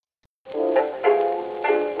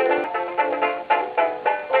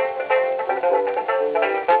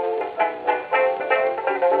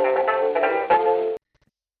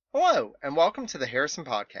and welcome to the Harrison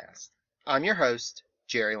Podcast. I'm your host,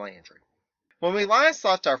 Jerry Landry. When we last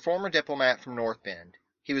left our former diplomat from North Bend,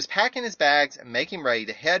 he was packing his bags and making ready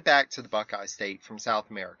to head back to the Buckeye State from South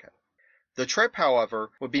America. The trip, however,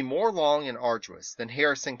 would be more long and arduous than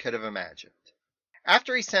Harrison could have imagined.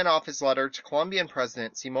 After he sent off his letter to Colombian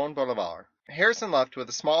President Simón Bolívar, Harrison left with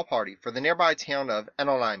a small party for the nearby town of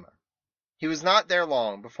Analima. He was not there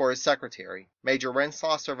long before his secretary, Major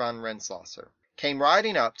Rensselaer von Rensselaer, came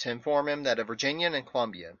riding up to inform him that a Virginian in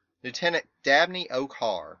Columbia, Lieutenant Dabney O.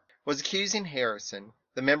 Carr, was accusing Harrison,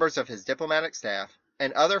 the members of his diplomatic staff,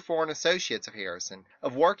 and other foreign associates of Harrison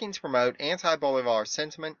of working to promote anti-Bolivar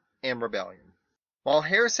sentiment and rebellion. While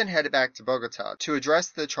Harrison headed back to Bogota to address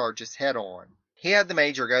the charges head-on, he had the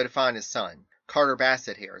major go to find his son, Carter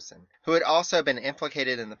Bassett Harrison, who had also been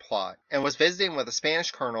implicated in the plot and was visiting with a Spanish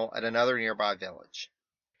colonel at another nearby village.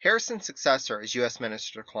 Harrison's successor as U.S.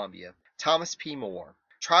 Minister to Colombia, Thomas P. Moore,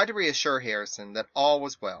 tried to reassure Harrison that all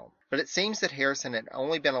was well, but it seems that Harrison had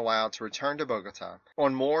only been allowed to return to Bogota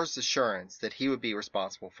on Moore's assurance that he would be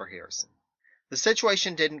responsible for Harrison. The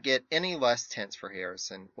situation didn't get any less tense for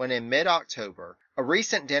Harrison when in mid-October, a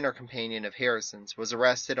recent dinner companion of Harrison's was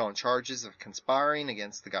arrested on charges of conspiring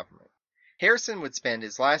against the government. Harrison would spend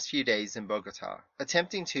his last few days in Bogota,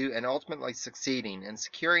 attempting to and ultimately succeeding in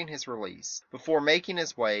securing his release before making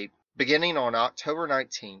his way, beginning on October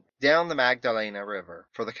 19th, down the Magdalena River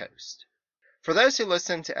for the coast. For those who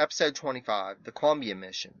listened to episode 25, The Colombian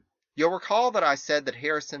Mission, you'll recall that I said that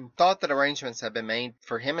Harrison thought that arrangements had been made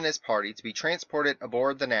for him and his party to be transported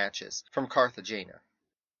aboard the Natchez from Cartagena.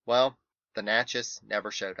 Well, the Natchez never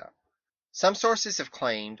showed up. Some sources have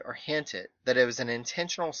claimed or hinted that it was an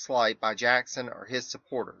intentional slight by Jackson or his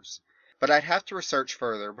supporters, but I'd have to research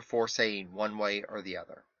further before saying one way or the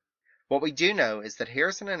other. What we do know is that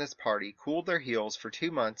Harrison and his party cooled their heels for 2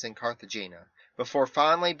 months in Cartagena before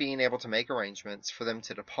finally being able to make arrangements for them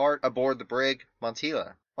to depart aboard the brig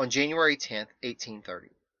Montilla on January 10, 1830.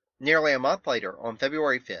 Nearly a month later, on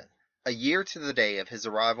February 5th, a year to the day of his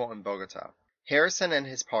arrival in Bogota, Harrison and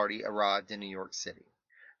his party arrived in New York City.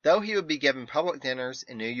 Though he would be given public dinners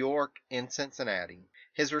in New York and Cincinnati,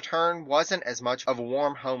 his return wasn't as much of a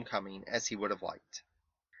warm homecoming as he would have liked.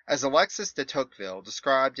 As Alexis de Tocqueville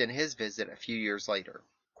described in his visit a few years later,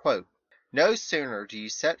 quote, "No sooner do you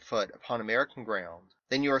set foot upon American ground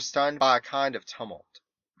than you are stunned by a kind of tumult.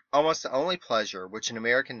 Almost the only pleasure which an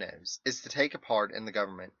American knows is to take a part in the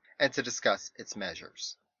government and to discuss its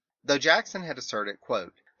measures." Though Jackson had asserted,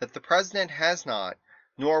 quote, that the President has not,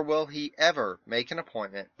 nor will he ever make an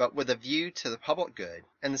appointment but with a view to the public good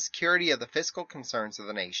and the security of the fiscal concerns of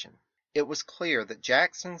the nation, it was clear that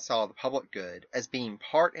Jackson saw the public good as being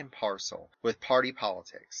part and parcel with party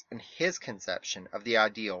politics and his conception of the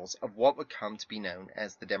ideals of what would come to be known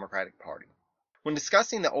as the Democratic Party. When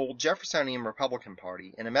discussing the old Jeffersonian Republican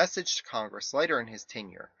Party in a message to Congress later in his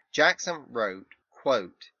tenure, Jackson wrote,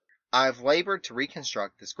 quote, "I have labored to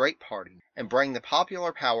reconstruct this great party and bring the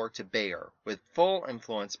popular power to bear with full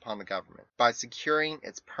influence upon the government by securing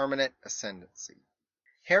its permanent ascendancy."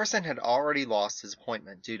 Harrison had already lost his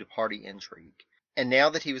appointment due to party intrigue, and now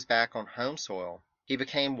that he was back on home soil, he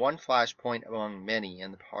became one flashpoint among many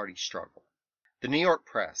in the party struggle. The New York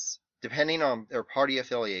press, depending on their party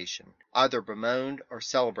affiliation, either bemoaned or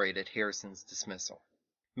celebrated Harrison's dismissal.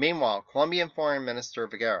 Meanwhile, Colombian Foreign Minister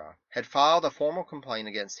Vergara had filed a formal complaint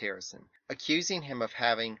against Harrison, accusing him of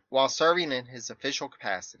having, while serving in his official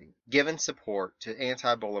capacity, given support to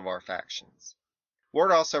anti-Bolivar factions.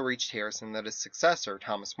 Word also reached Harrison that his successor,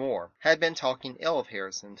 Thomas Moore, had been talking ill of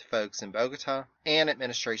Harrison to folks in Bogota and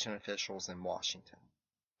administration officials in Washington.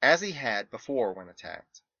 As he had before when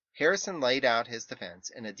attacked, Harrison laid out his defense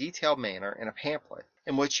in a detailed manner in a pamphlet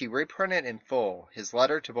in which he reprinted in full his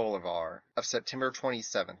letter to Bolivar of September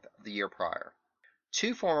 27th of the year prior.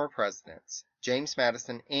 2 former presidents, James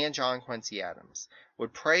Madison and John Quincy Adams,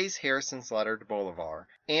 would praise Harrison's letter to Bolivar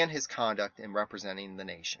and his conduct in representing the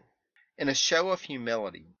nation. In a show of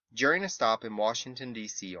humility, during a stop in Washington,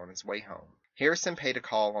 D.C. on his way home, Harrison paid a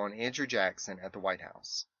call on Andrew Jackson at the White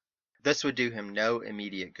House. This would do him no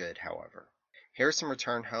immediate good, however. Harrison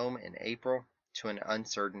returned home in April to an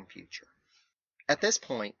uncertain future. At this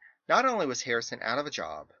point, not only was Harrison out of a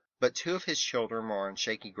job, but 2 of his children were on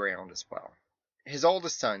shaky ground as well. His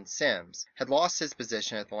oldest son, Sims, had lost his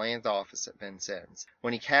position at the land office at Vincennes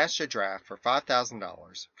when he cashed a draft for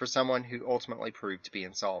 $5,000 for someone who ultimately proved to be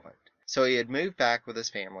insolvent. So he had moved back with his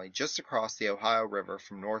family just across the Ohio River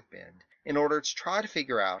from North Bend in order to try to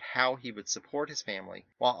figure out how he would support his family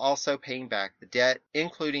while also paying back the debt,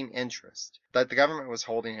 including interest, that the government was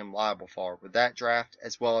holding him liable for with that draft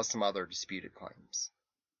as well as some other disputed claims.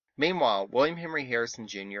 Meanwhile, William Henry Harrison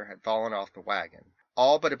Jr. had fallen off the wagon,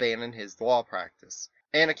 all but abandoned his law practice,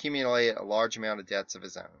 and accumulated a large amount of debts of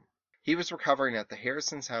his own. He was recovering at the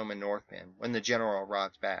Harrisons' home in North Bend when the general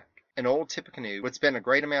arrived back, and old Tippecanoe would spend a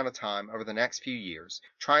great amount of time over the next few years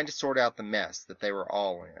trying to sort out the mess that they were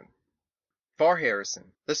all in. For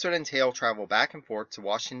Harrison, this would entail travel back and forth to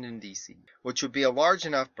Washington, D.C., which would be a large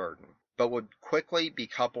enough burden, but would quickly be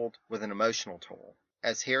coupled with an emotional toll,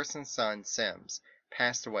 as Harrison's son, Semmes,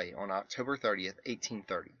 passed away on October 30th,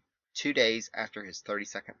 1830, 2 days after his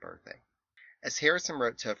 32nd birthday. As Harrison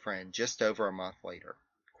wrote to a friend just over a month later,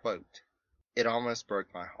 quote, "It almost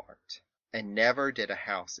broke my heart, and never did a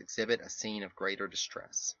house exhibit a scene of greater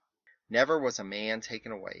distress. Never was a man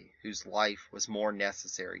taken away whose life was more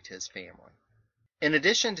necessary to his family." In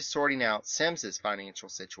addition to sorting out Semmes's financial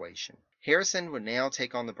situation, Harrison would now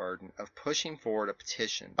take on the burden of pushing forward a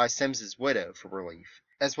petition by Semmes's widow for relief,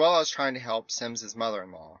 as well as trying to help Semmes's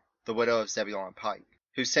mother-in-law, the widow of Zebulon Pike,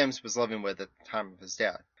 who Semmes was living with at the time of his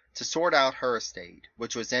death, to sort out her estate,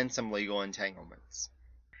 which was in some legal entanglements.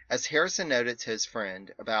 As Harrison noted to his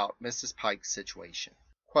friend about Mrs. Pike's situation,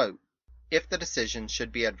 quote, "If the decision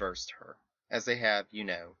should be adverse to her, as they have, you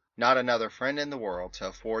know, not another friend in the world to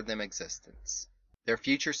afford them existence, their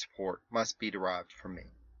future support must be derived from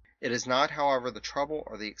me. It is not, however, the trouble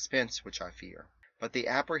or the expense which I fear, but the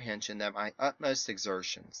apprehension that my utmost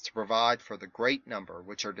exertions to provide for the great number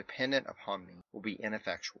which are dependent upon me will be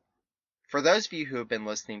ineffectual." For those of you who have been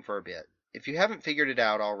listening for a bit, if you haven't figured it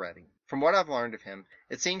out already, from what I've learned of him,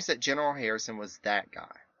 it seems that General Harrison was that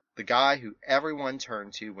guy, the guy who everyone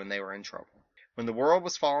turned to when they were in trouble. When the world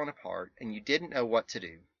was falling apart and you didn't know what to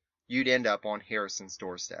do, you'd end up on Harrison's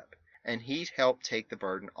doorstep, and he'd help take the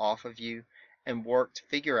burden off of you and work to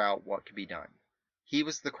figure out what could be done. He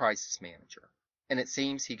was the crisis manager, and it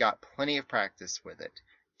seems he got plenty of practice with it,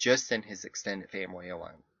 just in his extended family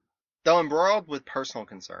alone. Though embroiled with personal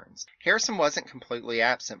concerns, Harrison wasn't completely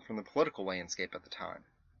absent from the political landscape at the time.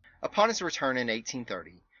 Upon his return in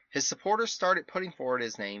 1830, his supporters started putting forward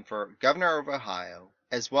his name for governor of Ohio,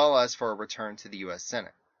 as well as for a return to the U.S.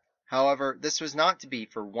 Senate. However, this was not to be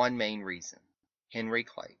for one main reason: Henry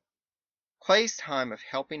Clay. Clay's time of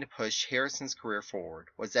helping to push Harrison's career forward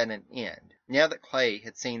was at an end, now that Clay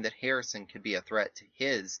had seen that Harrison could be a threat to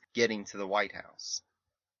his getting to the White House.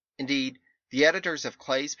 Indeed, the editors of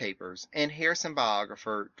Clay's papers and Harrison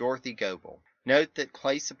biographer Dorothy Goebel note that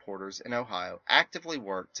Clay supporters in Ohio actively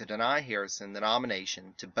worked to deny Harrison the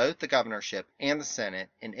nomination to both the governorship and the Senate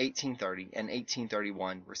in 1830 and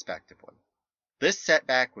 1831, respectively. This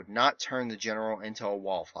setback would not turn the general into a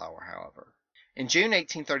wallflower, however. In June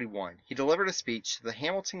 1831, he delivered a speech to the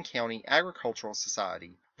Hamilton County Agricultural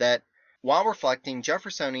Society that, while reflecting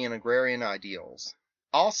Jeffersonian agrarian ideals,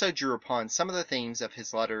 also drew upon some of the themes of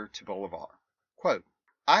his letter to Bolivar. Quote,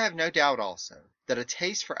 "I have no doubt also that a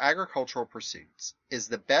taste for agricultural pursuits is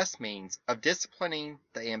the best means of disciplining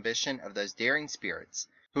the ambition of those daring spirits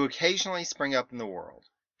who occasionally spring up in the world,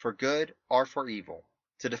 for good or for evil,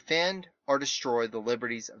 to defend or destroy the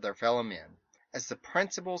liberties of their fellow men, as the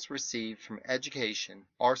principles received from education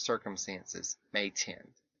or circumstances may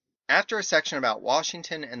tend." After a section about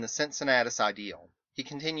Washington and the Cincinnatus ideal, he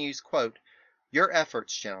continues, quote, "Your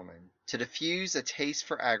efforts, gentlemen, to diffuse a taste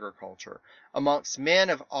for agriculture amongst men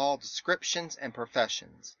of all descriptions and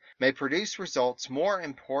professions may produce results more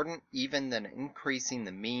important even than increasing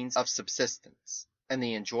the means of subsistence and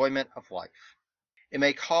the enjoyment of life. It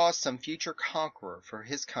may cause some future conqueror for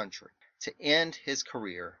his country to end his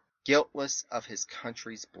career guiltless of his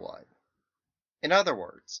country's blood." In other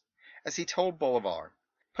words, as he told Bolivar,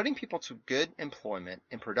 putting people to good employment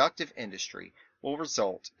in productive industry will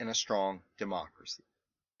result in a strong democracy.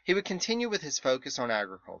 He would continue with his focus on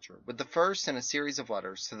agriculture, with the first in a series of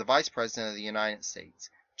letters to the Vice President of the United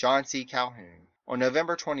States, John C. Calhoun, on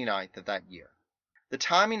November 29th of that year. The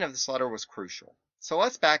timing of this letter was crucial, so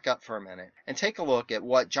let's back up for a minute and take a look at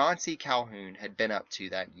what John C. Calhoun had been up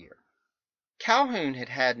to that year. Calhoun had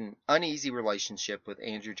had an uneasy relationship with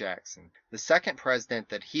Andrew Jackson, the second president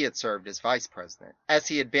that he had served as vice president, as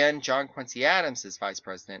he had been John Quincy Adams' vice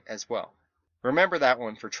president as well. Remember that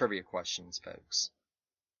one for trivia questions, folks.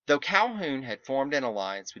 Though Calhoun had formed an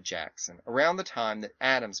alliance with Jackson around the time that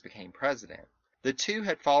Adams became president, the two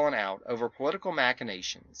had fallen out over political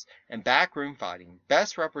machinations and backroom fighting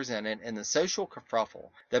best represented in the social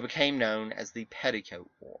kerfuffle that became known as the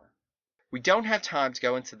Petticoat War. We don't have time to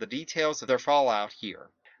go into the details of their fallout here,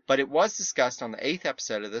 but it was discussed on the 8th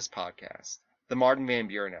episode of this podcast, the Martin Van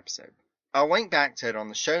Buren episode. I'll link back to it on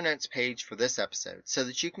the show notes page for this episode so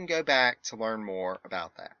that you can go back to learn more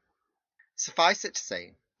about that. Suffice it to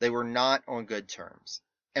say, they were not on good terms.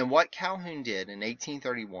 and what Calhoun did in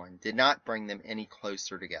 1831 did not bring them any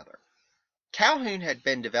closer together. Calhoun had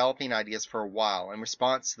been developing ideas for a while in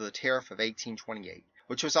response to the Tariff of 1828,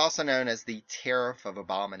 which was also known as the Tariff of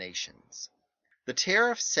Abominations. The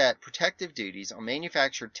tariff set protective duties on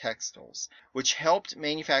manufactured textiles, which helped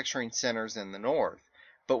manufacturing centers in the North,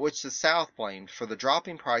 but which the South blamed for the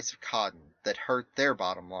dropping price of cotton that hurt their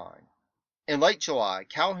bottom line. In late July,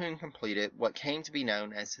 Calhoun completed what came to be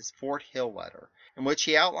known as his Fort Hill letter, in which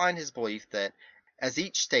he outlined his belief that, as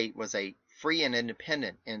each state was a free and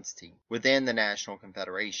independent entity within the National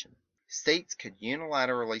Confederation, states could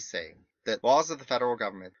unilaterally say that laws of the federal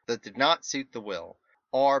government that did not suit the will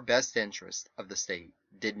or best interest of the state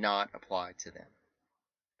did not apply to them.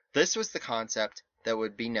 This was the concept that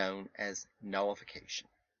would be known as nullification.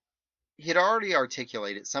 He had already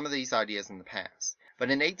articulated some of these ideas in the past,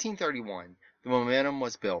 but in 1831 the momentum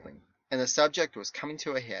was building, and the subject was coming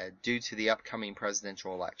to a head due to the upcoming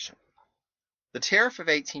presidential election. The Tariff of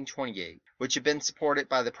 1828, which had been supported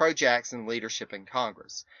by the pro-Jackson leadership in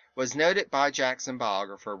Congress, was noted by Jackson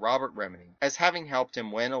biographer Robert Remedy as having helped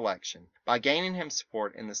him win election by gaining him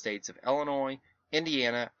support in the states of Illinois,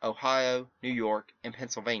 Indiana, Ohio, New York, and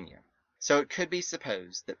Pennsylvania. So it could be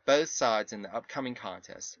supposed that both sides in the upcoming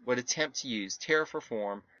contest would attempt to use tariff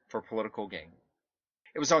reform for political gain.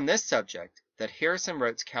 It was on this subject that Harrison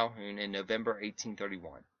wrote to Calhoun in November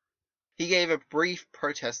 1831. He gave a brief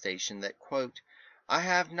protestation that, quote, "I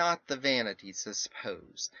have not the vanity to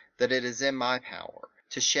suppose that it is in my power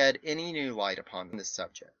to shed any new light upon this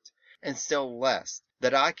subject, and still less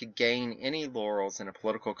that I could gain any laurels in a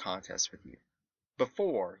political contest with you,"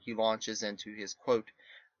 before he launches into his, quote,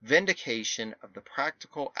 "vindication of the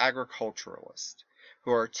practical agriculturalists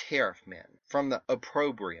who are tariff men from the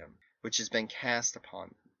opprobrium which has been cast upon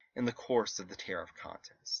them in the course of the tariff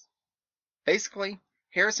contest." Basically,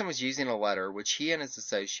 Harrison was using a letter which he and his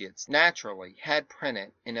associates naturally had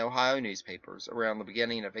printed in Ohio newspapers around the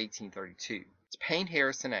beginning of 1832 to paint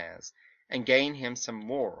Harrison as, and gain him some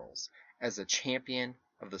laurels as a champion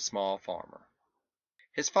of the small farmer.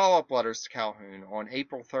 His follow-up letters to Calhoun on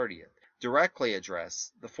April 30th directly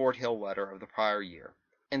address the Fort Hill letter of the prior year,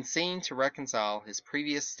 and seem to reconcile his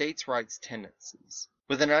previous states' rights tendencies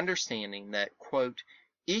with an understanding that, quote,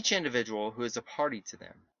 "each individual who is a party to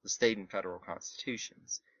them, the state and federal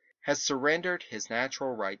constitutions, has surrendered his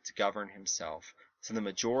natural right to govern himself to the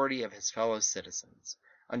majority of his fellow citizens,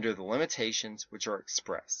 under the limitations which are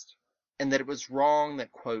expressed, and that it was wrong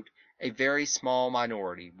that, quote, a very small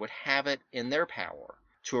minority would have it in their power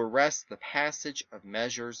to arrest the passage of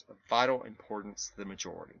measures of vital importance to the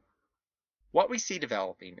majority." What we see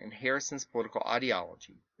developing in Harrison's political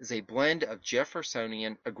ideology is a blend of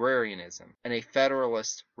Jeffersonian agrarianism and a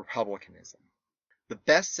Federalist republicanism. The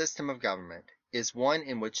best system of government is one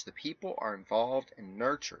in which the people are involved and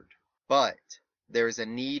nurtured, but there is a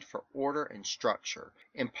need for order and structure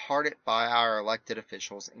imparted by our elected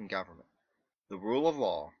officials in government, the rule of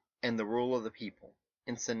law and the rule of the people,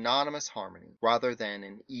 in synonymous harmony rather than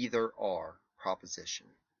an either-or proposition.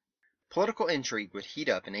 Political intrigue would heat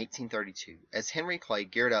up in 1832 as Henry Clay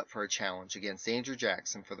geared up for a challenge against Andrew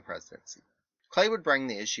Jackson for the presidency. Clay would bring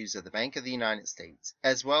the issues of the Bank of the United States,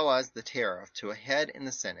 as well as the tariff, to a head in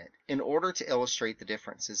the Senate in order to illustrate the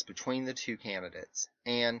differences between the two candidates,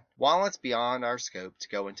 and, while it's beyond our scope to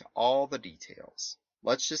go into all the details,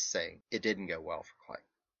 let's just say it didn't go well for Clay.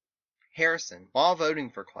 Harrison, while voting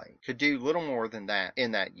for Clay, could do little more than that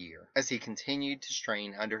in that year, as he continued to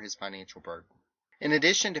strain under his financial burden. In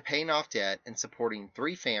addition to paying off debt and supporting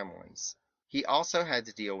 3 families, he also had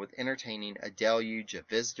to deal with entertaining a deluge of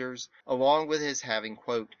visitors, along with his having,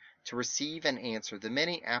 quote, "to receive and answer the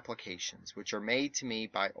many applications which are made to me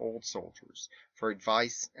by old soldiers for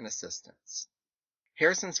advice and assistance."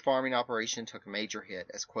 Harrison's farming operation took a major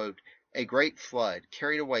hit as, quote, "a great flood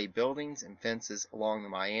carried away buildings and fences along the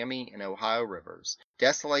Miami and Ohio rivers,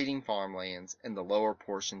 desolating farmlands in the lower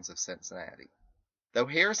portions of Cincinnati." Though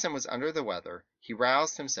Harrison was under the weather, he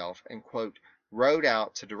roused himself and, quote, "rode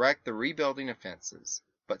out to direct the rebuilding of fences,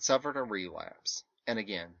 but suffered a relapse, and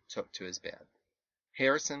again took to his bed."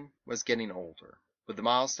 Harrison was getting older, with the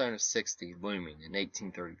milestone of 60 looming in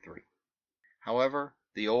 1833. However,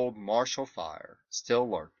 the old martial fire still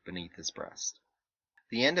lurked beneath his breast.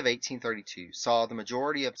 The end of 1832 saw the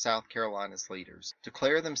majority of South Carolina's leaders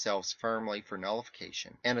declare themselves firmly for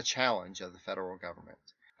nullification and a challenge of the federal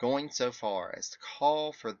government, going so far as to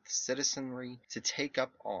call for the citizenry to take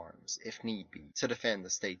up arms, if need be, to defend the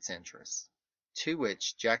state's interests. To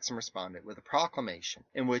which Jackson responded with a proclamation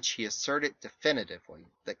in which he asserted definitively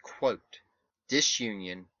that, quote,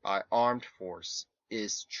 "disunion by armed force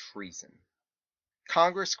is treason."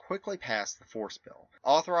 Congress quickly passed the Force Bill,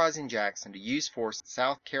 authorizing Jackson to use force in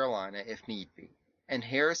South Carolina if need be, and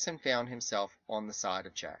Harrison found himself on the side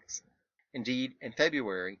of Jackson. Indeed, in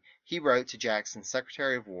February, he wrote to Jackson's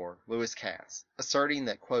Secretary of War, Lewis Cass, asserting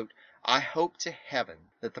that, quote, "I hope to heaven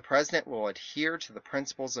that the President will adhere to the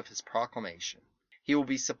principles of his proclamation. He will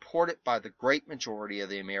be supported by the great majority of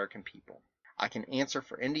the American people. I can answer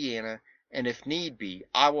for Indiana, and if need be,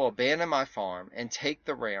 I will abandon my farm and take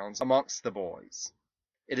the rounds amongst the boys.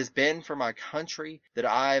 It has been for my country that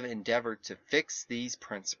I have endeavored to fix these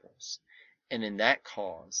principles, and in that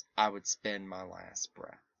cause I would spend my last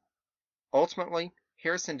breath." Ultimately,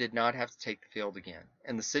 Harrison did not have to take the field again,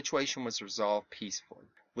 and the situation was resolved peacefully,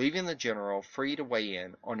 leaving the general free to weigh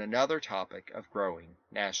in on another topic of growing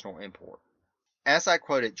national import. As I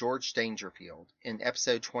quoted George Dangerfield in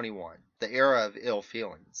episode 21, The Era of Ill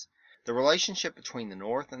Feelings, the relationship between the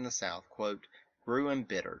North and the South, quote, "grew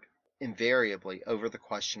embittered, invariably over the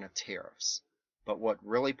question of tariffs, but what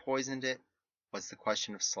really poisoned it was the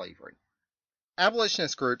question of slavery."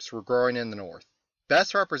 Abolitionist groups were growing in the North,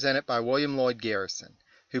 best represented by William Lloyd Garrison,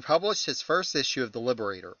 who published his first issue of the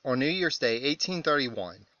Liberator on New Year's Day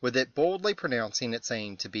 1831, with it boldly pronouncing its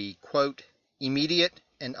aim to be, quote, "immediate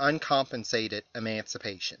and uncompensated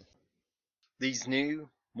emancipation." These new,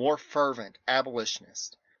 more fervent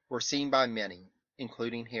abolitionists were seen by many,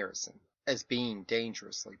 including Harrison, as being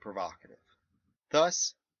dangerously provocative.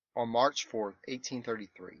 Thus, on March 4,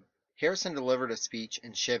 1833, Harrison delivered a speech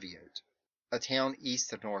in Cheviot, a town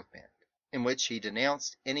east of North Bend, in which he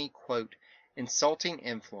denounced any, quote, "insulting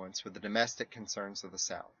influence with the domestic concerns of the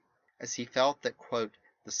South," as he felt that, quote,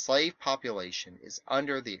 "the slave population is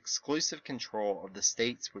under the exclusive control of the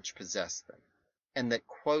states which possess them, and that,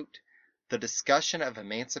 quote, the discussion of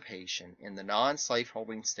emancipation in the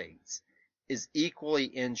non-slaveholding states is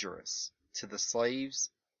equally injurious to the slaves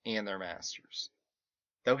and their masters."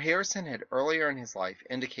 Though Harrison had earlier in his life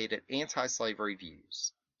indicated anti-slavery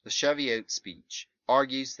views, the Cheviot speech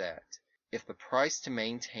argues that if the price to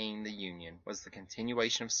maintain the Union was the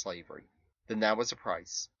continuation of slavery, then that was a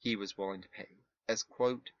price he was willing to pay, as,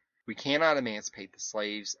 quote, "we cannot emancipate the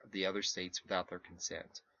slaves of the other states without their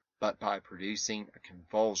consent, but by producing a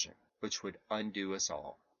convulsion which would undo us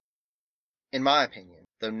all." In my opinion,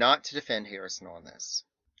 though not to defend Harrison on this,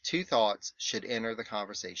 two thoughts should enter the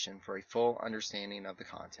conversation for a full understanding of the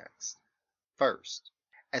context. First,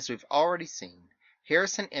 as we've already seen,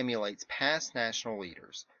 Harrison emulates past national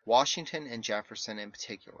leaders, Washington and Jefferson in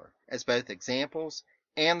particular, as both examples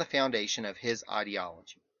and the foundation of his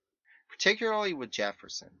ideology. Particularly with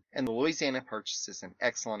Jefferson, and the Louisiana Purchase is an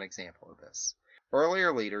excellent example of this.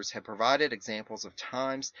 Earlier leaders had provided examples of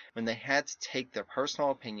times when they had to take their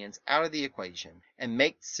personal opinions out of the equation and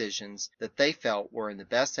make decisions that they felt were in the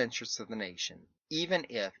best interests of the nation, even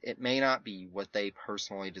if it may not be what they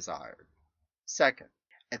personally desired. Second,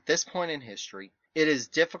 at this point in history, it is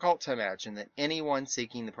difficult to imagine that anyone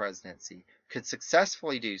seeking the presidency could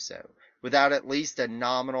successfully do so without at least a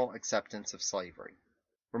nominal acceptance of slavery.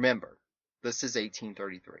 Remember, this is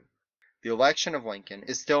 1833. The election of Lincoln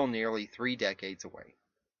is still nearly 3 decades away.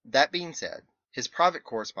 That being said, his private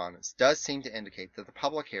correspondence does seem to indicate that the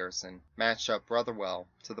public Harrison matched up rather well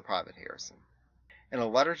to the private Harrison. In a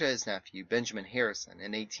letter to his nephew, Benjamin Harrison,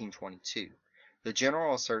 in 1822, the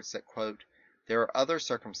general asserts that, quote, "there are other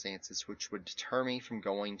circumstances which would deter me from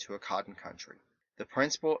going to a cotton country. The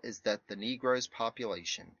principle is that the Negro's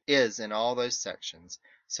population is in all those sections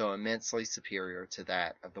so immensely superior to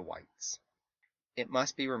that of the whites." It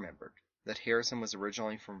must be remembered that Harrison was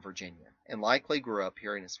originally from Virginia, and likely grew up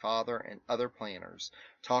hearing his father and other planters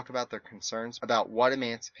talk about their concerns about what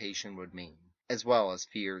emancipation would mean, as well as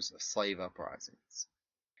fears of slave uprisings.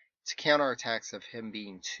 To counter attacks of him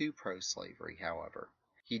being too pro-slavery, however,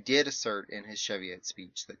 he did assert in his Cheviot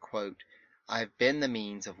speech that, quote, "I have been the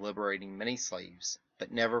means of liberating many slaves,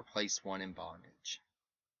 but never placed one in bondage."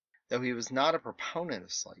 Though he was not a proponent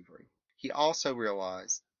of slavery, he also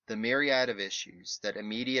realized the myriad of issues that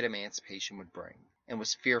immediate emancipation would bring, and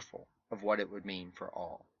was fearful of what it would mean for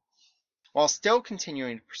all. While still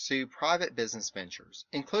continuing to pursue private business ventures,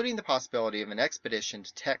 including the possibility of an expedition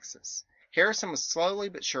to Texas, Harrison was slowly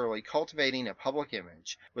but surely cultivating a public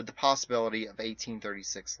image with the possibility of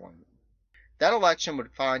 1836 looming. That election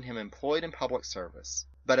would find him employed in public service,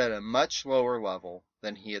 but at a much lower level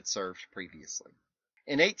than he had served previously.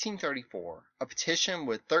 In 1834, a petition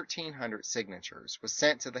with 1,300 signatures was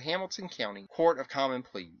sent to the Hamilton County Court of Common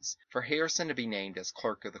Pleas for Harrison to be named as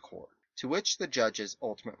clerk of the court, to which the judges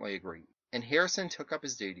ultimately agreed, and Harrison took up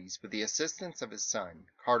his duties with the assistance of his son,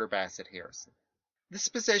 Carter Bassett Harrison. This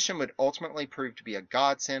position would ultimately prove to be a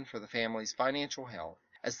godsend for the family's financial health,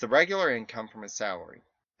 as the regular income from his salary,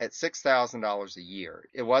 at $6,000 a year,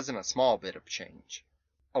 it wasn't a small bit of change,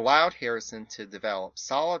 allowed Harrison to develop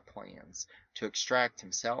solid plans to extract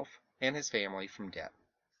himself and his family from debt.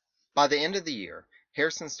 By the end of the year,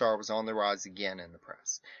 Harrison's star was on the rise again in the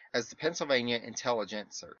press, as the Pennsylvania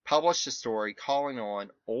Intelligencer published a story calling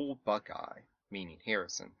on Old Buckeye, meaning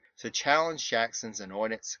Harrison, to challenge Jackson's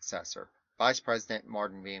anointed successor, Vice President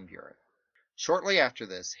Martin Van Buren. Shortly after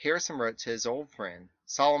this, Harrison wrote to his old friend,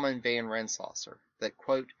 Solomon Van Rensselaer, that,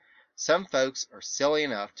 quote, "Some folks are silly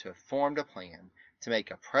enough to have formed a plan to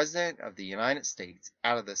make a President of the United States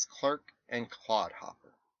out of this clerk and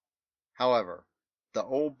clodhopper." However, the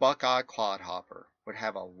old Buckeye clodhopper would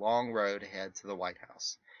have a long road ahead to the White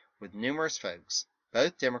House, with numerous folks,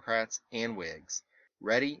 both Democrats and Whigs,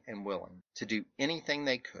 ready and willing to do anything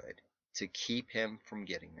they could to keep him from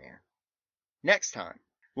getting there. Next time,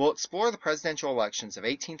 we'll explore the presidential elections of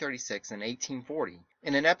 1836 and 1840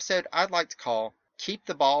 in an episode I'd like to call Keep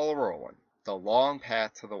the Ball A-Rollin', The Long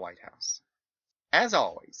Path to the White House. As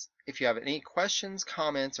always, if you have any questions,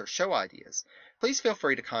 comments, or show ideas, please feel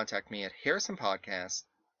free to contact me at harrisonpodcast,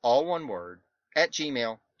 all one word,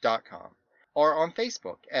 @gmail.com, or on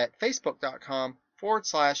Facebook at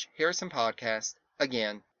facebook.com/harrisonpodcast,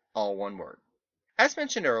 again, all one word. As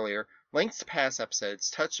mentioned earlier, links to past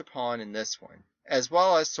episodes touched upon in this one, as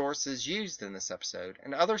well as sources used in this episode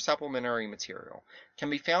and other supplementary material, can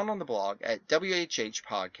be found on the blog at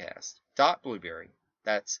whhpodcast.blueberry,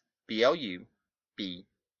 that's BLUBRRY.com.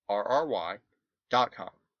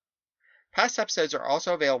 Past episodes are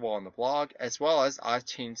also available on the blog, as well as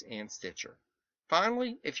iTunes and Stitcher.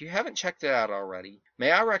 Finally, if you haven't checked it out already,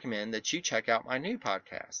 may I recommend that you check out my new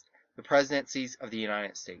podcast, The Presidencies of the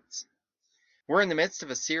United States. We're in the midst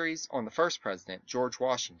of a series on the first president, George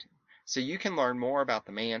Washington, so you can learn more about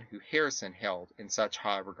the man who Harrison held in such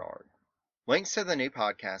high regard. Links to the new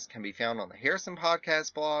podcast can be found on the Harrison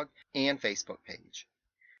Podcast blog and Facebook page.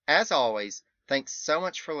 As always, thanks so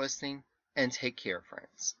much for listening, and take care,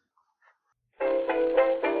 friends.